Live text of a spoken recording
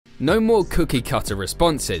No more cookie-cutter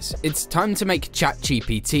responses, it's time to make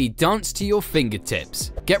ChatGPT dance to your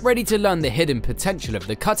fingertips. Get ready to learn the hidden potential of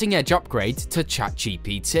the cutting-edge upgrade to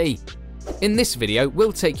ChatGPT. In this video,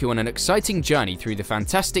 we'll take you on an exciting journey through the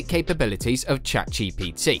fantastic capabilities of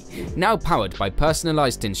ChatGPT, now powered by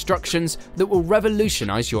personalized instructions that will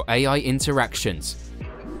revolutionize your AI interactions.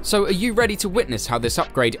 So are you ready to witness how this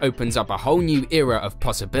upgrade opens up a whole new era of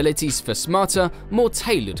possibilities for smarter, more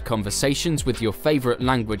tailored conversations with your favorite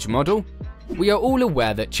language model? We are all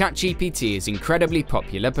aware that ChatGPT is incredibly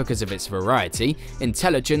popular because of its variety,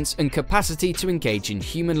 intelligence, and capacity to engage in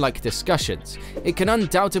human-like discussions. It can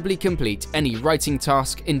undoubtedly complete any writing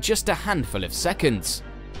task in just a handful of seconds.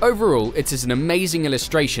 Overall, it is an amazing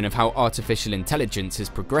illustration of how artificial intelligence is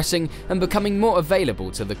progressing and becoming more available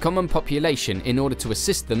to the common population in order to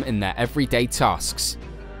assist them in their everyday tasks.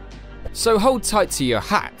 So hold tight to your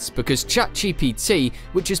hats, because ChatGPT,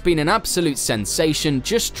 which has been an absolute sensation,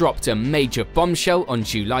 just dropped a major bombshell on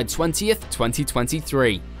July 20th,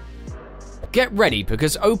 2023. Get ready,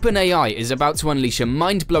 because OpenAI is about to unleash a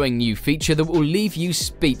mind-blowing new feature that will leave you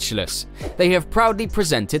speechless. They have proudly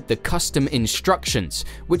presented the custom instructions,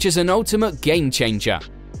 which is an ultimate game changer.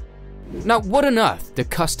 Now, what on earth do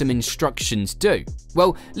custom instructions do?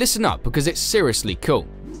 Well, listen up, because it's seriously cool.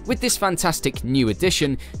 With this fantastic new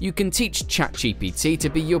addition, you can teach ChatGPT to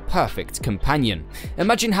be your perfect companion.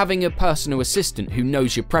 Imagine having a personal assistant who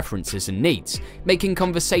knows your preferences and needs, making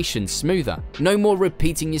conversations smoother. No more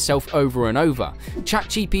repeating yourself over and over.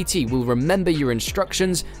 ChatGPT will remember your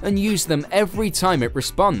instructions and use them every time it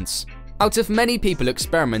responds. Out of many people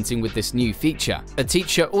experimenting with this new feature, a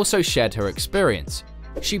teacher also shared her experience.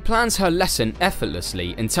 She plans her lesson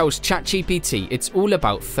effortlessly and tells ChatGPT it's all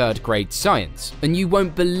about third-grade science, and you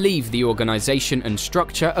won't believe the organization and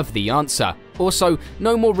structure of the answer. Also,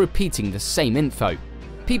 no more repeating the same info.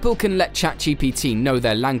 People can let ChatGPT know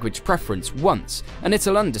their language preference once, and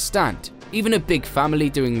it'll understand. Even a big family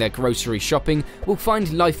doing their grocery shopping will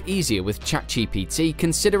find life easier with ChatGPT,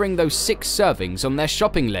 considering those 6 servings on their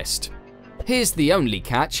shopping list. Here's the only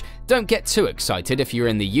catch: don't get too excited if you're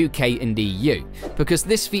in the UK and EU, because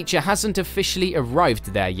this feature hasn't officially arrived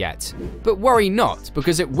there yet. But worry not,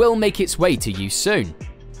 because it will make its way to you soon.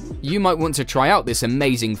 You might want to try out this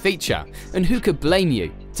amazing feature, and who could blame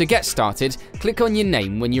you? To get started, click on your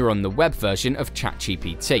name when you're on the web version of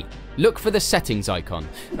ChatGPT. Look for the settings icon,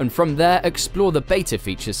 and from there explore the beta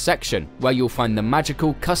features section, where you'll find the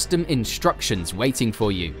magical custom instructions waiting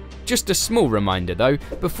for you. Just a small reminder though,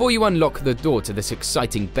 before you unlock the door to this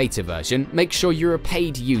exciting beta version, make sure you're a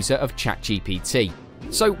paid user of ChatGPT.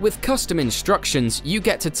 So with custom instructions, you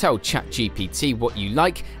get to tell ChatGPT what you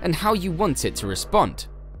like and how you want it to respond.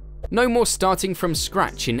 No more starting from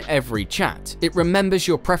scratch in every chat. It remembers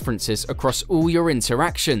your preferences across all your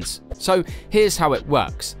interactions. So here's how it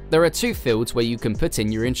works. There are 2 fields where you can put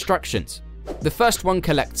in your instructions. The first one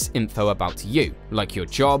collects info about you, like your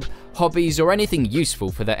job, hobbies, or anything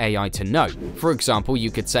useful for the AI to know. For example, you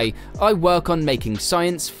could say, "I work on making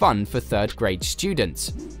science fun for 3rd grade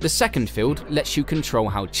students." The second field lets you control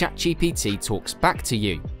how ChatGPT talks back to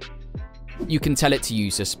you. You can tell it to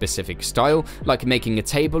use a specific style, like making a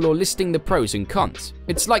table or listing the pros and cons.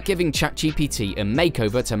 It's like giving ChatGPT a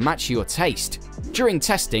makeover to match your taste. During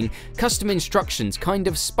testing, custom instructions kind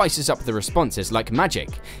of spices up the responses like magic.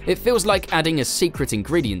 It feels like adding a secret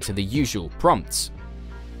ingredient to the usual prompts.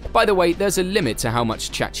 By the way, there's a limit to how much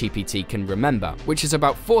ChatGPT can remember, which is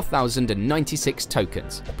about 4,096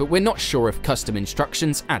 tokens, but we're not sure if custom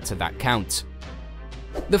instructions add to that count.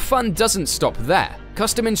 The fun doesn't stop there.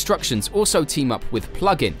 Custom instructions also team up with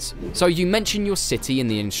plugins. So you mention your city in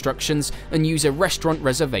the instructions and use a restaurant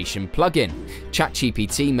reservation plugin.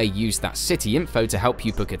 ChatGPT may use that city info to help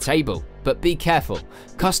you book a table, but be careful.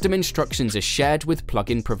 Custom instructions are shared with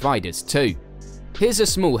plugin providers too. Here's a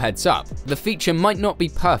small heads up, the feature might not be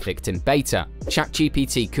perfect in beta.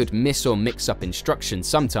 ChatGPT could miss or mix up instructions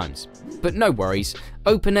sometimes. But no worries,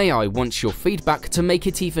 OpenAI wants your feedback to make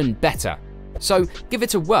it even better. So give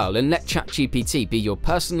it a whirl and let ChatGPT be your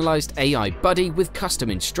personalized AI buddy with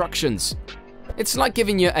custom instructions. It's like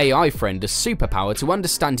giving your AI friend a superpower to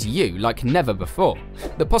understand you like never before.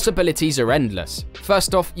 The possibilities are endless.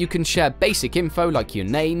 First off, you can share basic info like your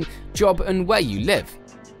name, job, and where you live.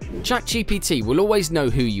 ChatGPT will always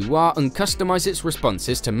know who you are and customize its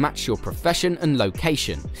responses to match your profession and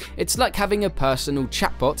location. It's like having a personal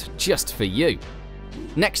chatbot just for you.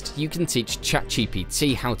 Next, you can teach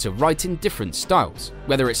ChatGPT how to write in different styles.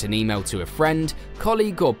 Whether it's an email to a friend,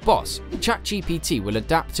 colleague, or boss, ChatGPT will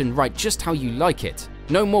adapt and write just how you like it.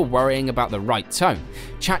 No more worrying about the right tone.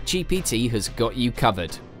 ChatGPT has got you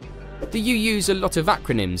covered. Do you use a lot of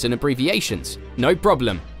acronyms and abbreviations? No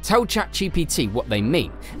problem. Tell ChatGPT what they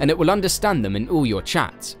mean, and it will understand them in all your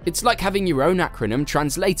chats. It's like having your own acronym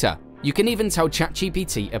translator. You can even tell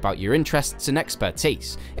ChatGPT about your interests and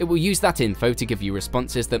expertise. It will use that info to give you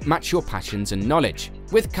responses that match your passions and knowledge.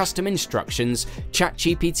 With custom instructions,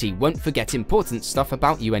 ChatGPT won't forget important stuff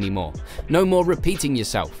about you anymore. No more repeating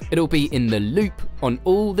yourself. It'll be in the loop on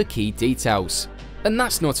all the key details. And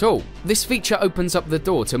that's not all. This feature opens up the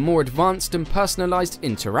door to more advanced and personalized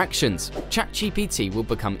interactions. ChatGPT will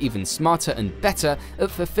become even smarter and better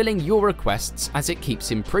at fulfilling your requests as it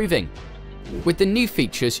keeps improving. With the new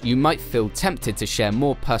features, you might feel tempted to share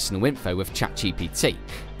more personal info with ChatGPT.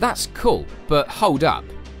 That's cool, but hold up.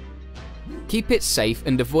 Keep it safe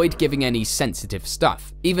and avoid giving any sensitive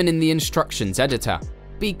stuff, even in the instructions editor.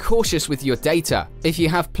 Be cautious with your data. If you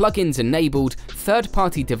have plugins enabled,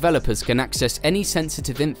 third-party developers can access any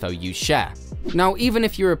sensitive info you share. Now, even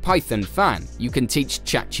if you're a Python fan, you can teach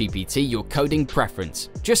ChatGPT your coding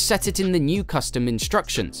preference. Just set it in the new custom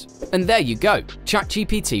instructions. And there you go.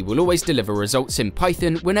 ChatGPT will always deliver results in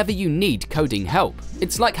Python whenever you need coding help.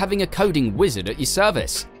 It's like having a coding wizard at your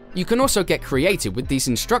service. You can also get creative with these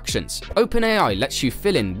instructions. OpenAI lets you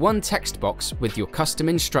fill in one text box with your custom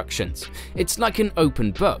instructions. It's like an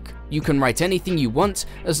open book. You can write anything you want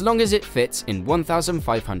as long as it fits in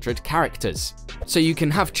 1,500 characters. So you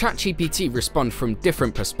can have ChatGPT respond from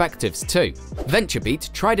different perspectives too.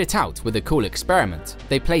 VentureBeat tried it out with a cool experiment.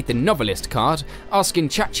 They played the novelist card, asking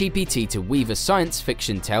ChatGPT to weave a science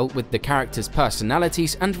fiction tale with the characters'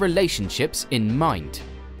 personalities and relationships in mind.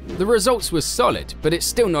 The results were solid, but it's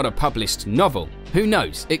still not a published novel. Who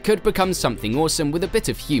knows, it could become something awesome with a bit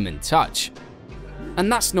of human touch.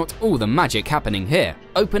 And that's not all the magic happening here.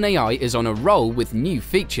 OpenAI is on a roll with new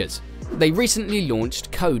features. They recently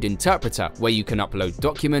launched Code Interpreter, where you can upload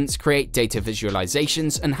documents, create data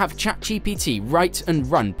visualizations, and have ChatGPT write and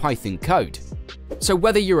run Python code. So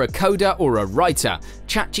whether you're a coder or a writer,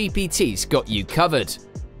 ChatGPT's got you covered.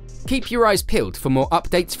 Keep your eyes peeled for more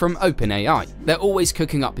updates from OpenAI. They're always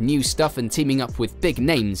cooking up new stuff and teaming up with big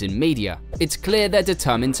names in media. It's clear they're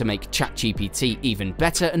determined to make ChatGPT even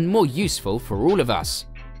better and more useful for all of us.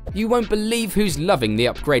 You won't believe who's loving the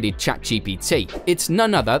upgraded ChatGPT. It's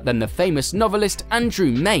none other than the famous novelist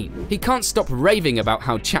Andrew Mayne. He can't stop raving about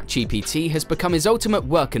how ChatGPT has become his ultimate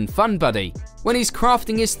work and fun buddy. When he's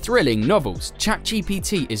crafting his thrilling novels,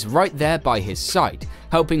 ChatGPT is right there by his side,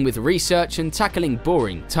 helping with research and tackling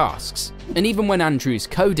boring tasks. And even when Andrew's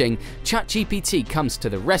coding, ChatGPT comes to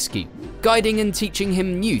the rescue, guiding and teaching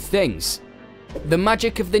him new things. The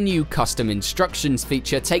magic of the new custom instructions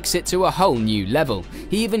feature takes it to a whole new level.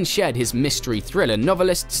 He even shared his mystery thriller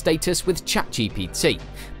novelist status with ChatGPT.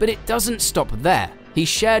 But it doesn't stop there. He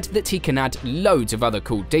shared that he can add loads of other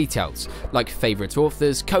cool details, like favorite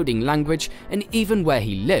authors, coding language, and even where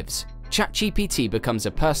he lives. ChatGPT becomes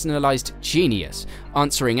a personalized genius,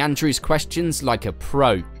 answering Andrew's questions like a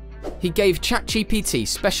pro. He gave ChatGPT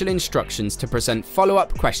special instructions to present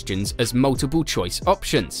follow-up questions as multiple choice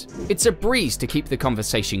options. It's a breeze to keep the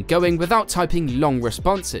conversation going without typing long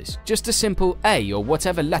responses, just a simple A or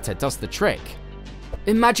whatever letter does the trick.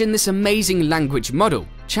 Imagine this amazing language model.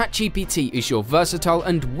 ChatGPT is your versatile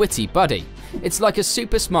and witty buddy. It's like a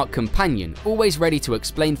super smart companion, always ready to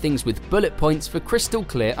explain things with bullet points for crystal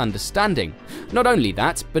clear understanding. Not only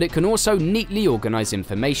that, but it can also neatly organize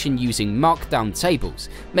information using markdown tables,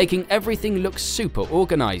 making everything look super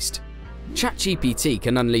organized. ChatGPT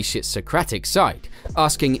can unleash its Socratic side,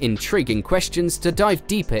 asking intriguing questions to dive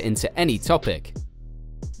deeper into any topic.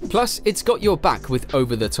 Plus, it's got your back with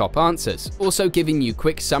over-the-top answers, also giving you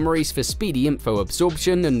quick summaries for speedy info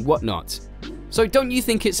absorption and whatnot. So don't you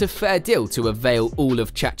think it's a fair deal to avail all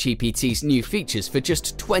of ChatGPT's new features for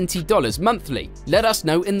just $20 monthly? Let us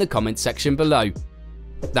know in the comment section below.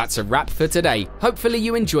 That's a wrap for today. Hopefully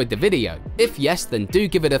you enjoyed the video. If yes, then do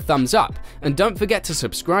give it a thumbs up, and don't forget to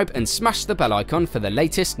subscribe and smash the bell icon for the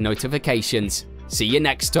latest notifications. See you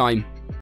next time.